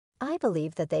I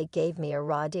believe that they gave me a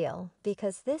raw deal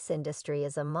because this industry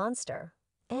is a monster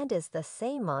and is the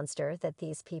same monster that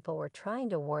these people were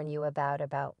trying to warn you about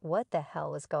what the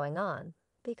hell was going on,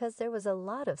 because there was a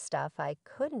lot of stuff I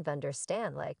couldn't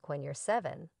understand, like when you're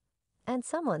 7 and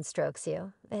someone strokes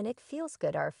you and it feels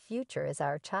good our future is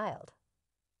our child.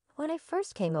 When I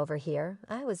first came over here,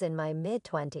 I was in my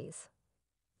mid-20s.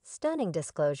 Stunning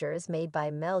disclosures made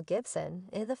by Mel Gibson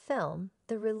in the film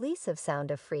The Release of Sound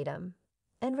of Freedom,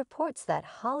 and reports that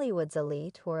Hollywood's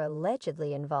elite were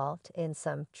allegedly involved in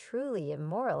some truly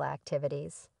immoral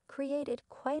activities, created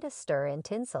quite a stir in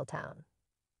Tinseltown.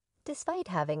 Despite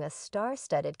having a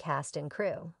star-studded cast and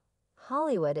crew,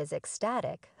 Hollywood is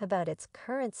ecstatic about its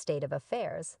current state of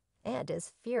affairs and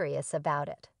is furious about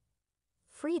it.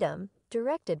 Freedom,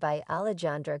 directed by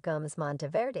Alejandra Gomez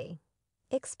Monteverde,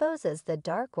 exposes the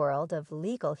dark world of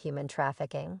legal human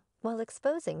trafficking while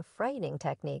exposing frightening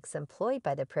techniques employed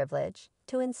by the privileged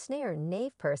to ensnare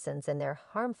knave persons in their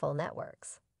harmful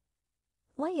networks.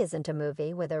 Why isn't a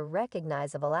movie with a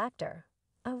recognizable actor,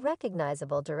 a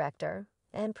recognizable director,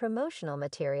 and promotional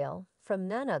material from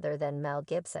none other than Mel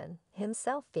Gibson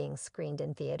himself being screened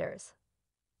in theaters?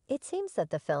 It seems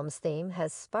that the film's theme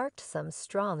has sparked some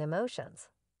strong emotions.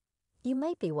 You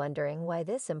might be wondering why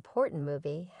this important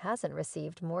movie hasn't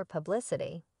received more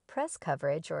publicity, press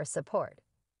coverage, or support.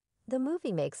 The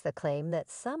movie makes the claim that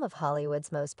some of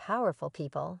Hollywood's most powerful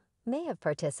people may have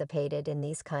participated in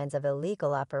these kinds of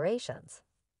illegal operations,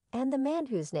 and the man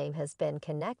whose name has been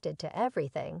connected to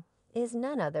everything is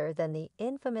none other than the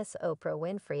infamous Oprah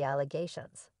Winfrey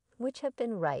allegations, which have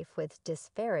been rife with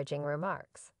disparaging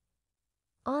remarks.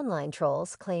 Online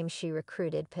trolls claim she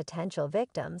recruited potential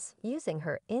victims using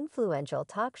her influential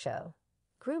talk show,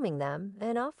 grooming them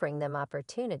and offering them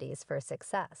opportunities for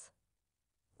success.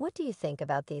 What do you think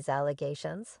about these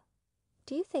allegations?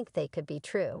 Do you think they could be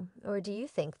true, or do you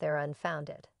think they're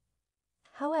unfounded?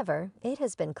 However, it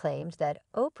has been claimed that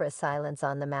Oprah's silence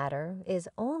on the matter is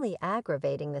only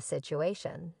aggravating the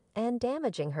situation and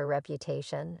damaging her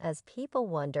reputation as people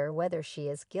wonder whether she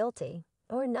is guilty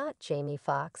or not. Jamie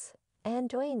Foxx and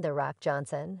Dwayne "The Rock"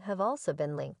 Johnson have also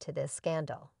been linked to this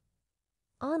scandal.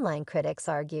 Online critics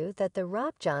argue that The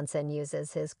Rock Johnson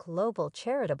uses his global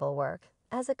charitable work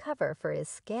as a cover for his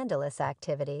scandalous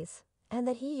activities, and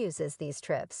that he uses these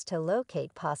trips to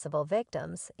locate possible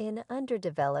victims in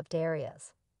underdeveloped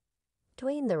areas.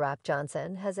 Dwayne "The Rock"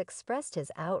 Johnson has expressed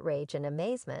his outrage and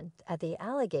amazement at the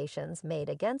allegations made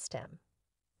against him.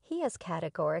 He has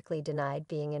categorically denied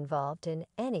being involved in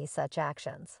any such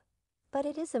actions. But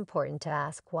it is important to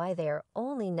ask why they are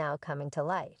only now coming to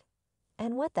light,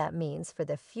 and what that means for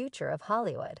the future of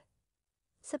Hollywood.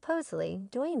 Supposedly,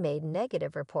 Dwayne made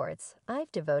negative reports.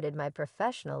 I've devoted my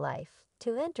professional life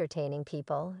to entertaining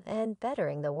people and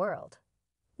bettering the world,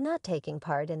 not taking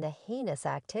part in the heinous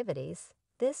activities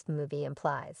this movie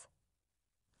implies.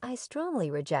 I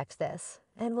strongly reject this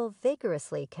and will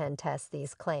vigorously contest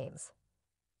these claims.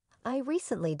 I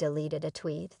recently deleted a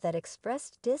tweet that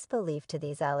expressed disbelief to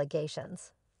these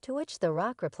allegations, to which The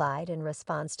Rock replied in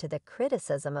response to the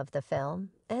criticism of the film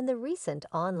and the recent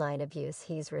online abuse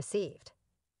he's received.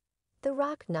 The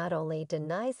Rock not only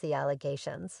denies the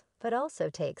allegations, but also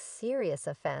takes serious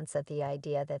offense at the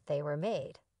idea that they were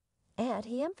made, and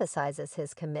he emphasizes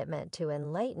his commitment to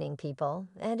enlightening people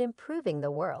and improving the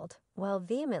world while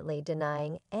vehemently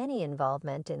denying any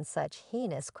involvement in such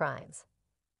heinous crimes.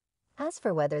 As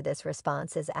for whether this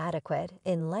response is adequate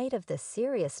in light of the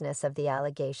seriousness of the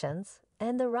allegations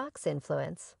and The Rock's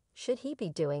influence, should he be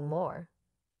doing more?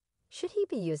 Should he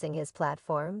be using his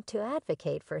platform to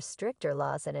advocate for stricter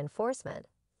laws and enforcement,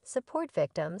 support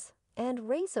victims, and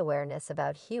raise awareness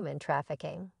about human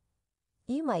trafficking?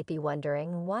 You might be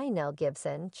wondering why Mel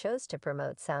Gibson chose to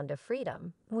promote Sound of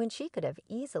Freedom when she could have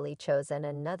easily chosen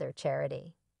another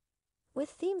charity.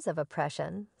 With themes of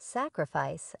oppression,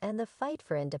 sacrifice, and the fight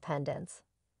for independence,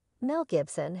 Mel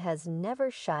Gibson has never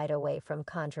shied away from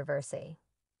controversy.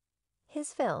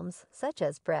 His films, such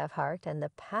as Braveheart and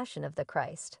The Passion of the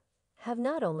Christ, have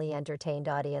not only entertained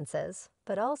audiences,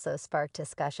 but also sparked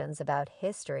discussions about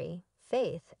history,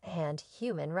 faith, and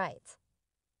human rights.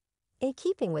 In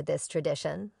keeping with this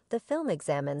tradition, the film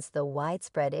examines the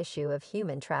widespread issue of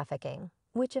human trafficking,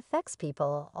 which affects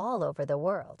people all over the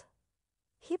world.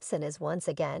 Gibson has once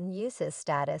again used his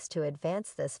status to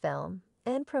advance this film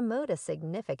and promote a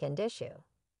significant issue.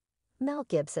 Mel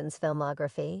Gibson's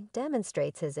filmography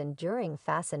demonstrates his enduring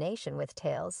fascination with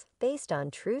tales based on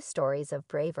true stories of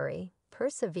bravery,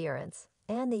 perseverance,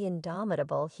 and the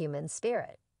indomitable human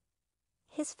spirit.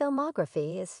 His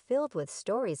filmography is filled with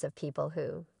stories of people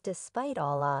who, despite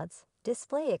all odds,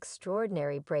 display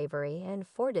extraordinary bravery and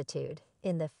fortitude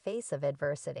in the face of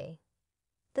adversity.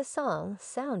 The song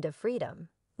Sound of Freedom,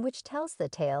 which tells the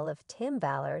tale of Tim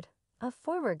Ballard, a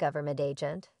former government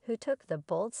agent who took the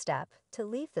bold step to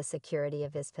leave the security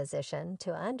of his position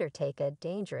to undertake a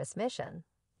dangerous mission,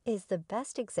 is the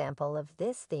best example of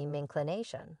this theme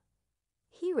inclination.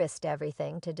 He risked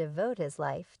everything to devote his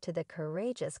life to the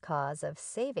courageous cause of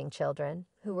saving children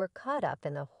who were caught up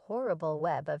in the horrible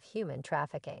web of human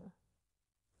trafficking.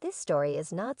 This story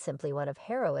is not simply one of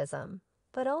heroism,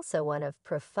 but also one of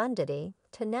profundity,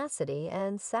 tenacity,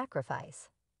 and sacrifice.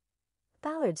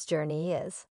 Ballard's journey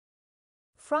is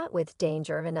fraught with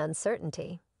danger and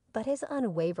uncertainty, but his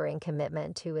unwavering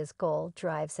commitment to his goal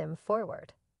drives him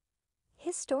forward.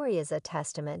 His story is a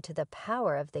testament to the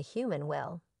power of the human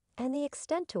will and the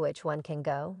extent to which one can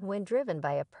go when driven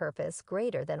by a purpose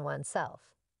greater than oneself.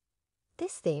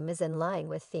 This theme is in line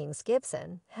with themes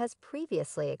Gibson has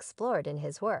previously explored in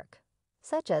his work,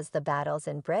 such as the battles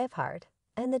in Braveheart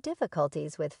and the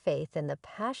difficulties with faith in the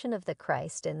Passion of the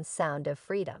Christ in Sound of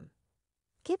Freedom.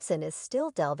 Gibson is still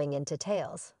delving into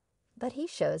tales, but he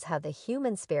shows how the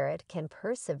human spirit can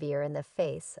persevere in the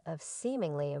face of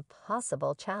seemingly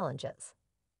impossible challenges.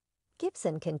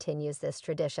 Gibson continues this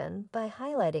tradition by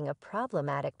highlighting a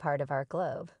problematic part of our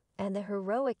globe and the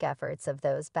heroic efforts of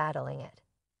those battling it.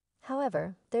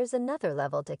 However, there's another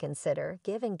level to consider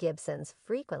given Gibson's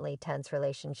frequently tense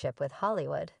relationship with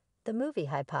Hollywood. The movie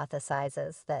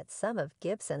hypothesizes that some of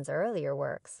Gibson's earlier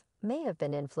works may have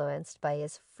been influenced by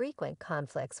his frequent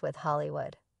conflicts with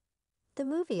Hollywood. The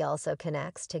movie also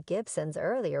connects to Gibson's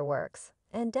earlier works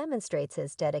and demonstrates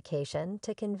his dedication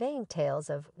to conveying tales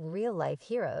of real-life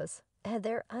heroes and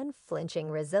their unflinching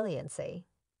resiliency.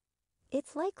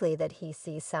 It's likely that he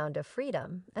sees Sound of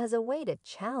Freedom as a way to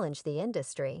challenge the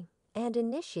industry and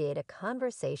initiate a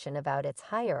conversation about its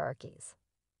hierarchies.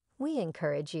 We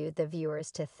encourage you, the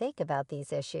viewers, to think about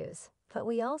these issues, but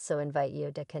we also invite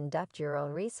you to conduct your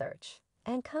own research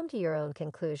and come to your own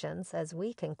conclusions as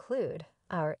we conclude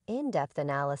our in-depth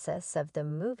analysis of the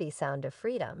movie Sound of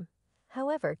Freedom.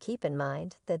 However, keep in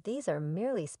mind that these are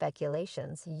merely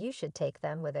speculations. You should take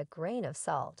them with a grain of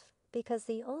salt, because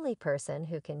the only person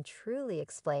who can truly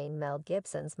explain Mel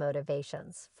Gibson's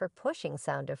motivations for pushing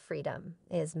Sound of Freedom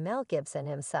is Mel Gibson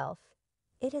himself.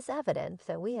 It is evident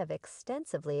that we have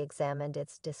extensively examined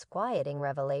its disquieting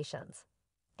revelations,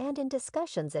 and in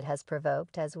discussions it has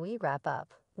provoked as we wrap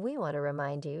up, we want to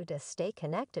remind you to stay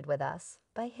connected with us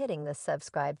by hitting the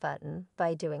subscribe button.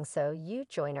 By doing so, you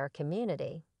join our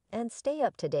community and stay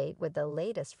up to date with the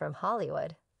latest from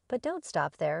Hollywood. But don't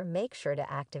stop there. Make sure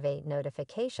to activate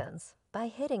notifications by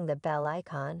hitting the bell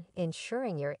icon,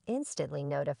 ensuring you're instantly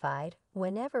notified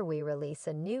whenever we release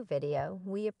a new video.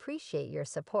 We appreciate your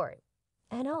support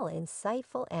and all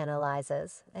insightful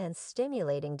analyses and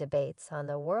stimulating debates on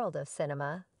the world of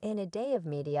cinema in a day of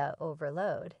media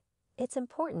overload. It's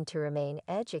important to remain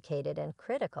educated and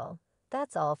critical.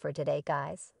 That's all for today,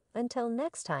 guys. Until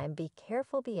next time, be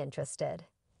careful, be interested,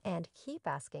 and keep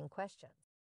asking questions.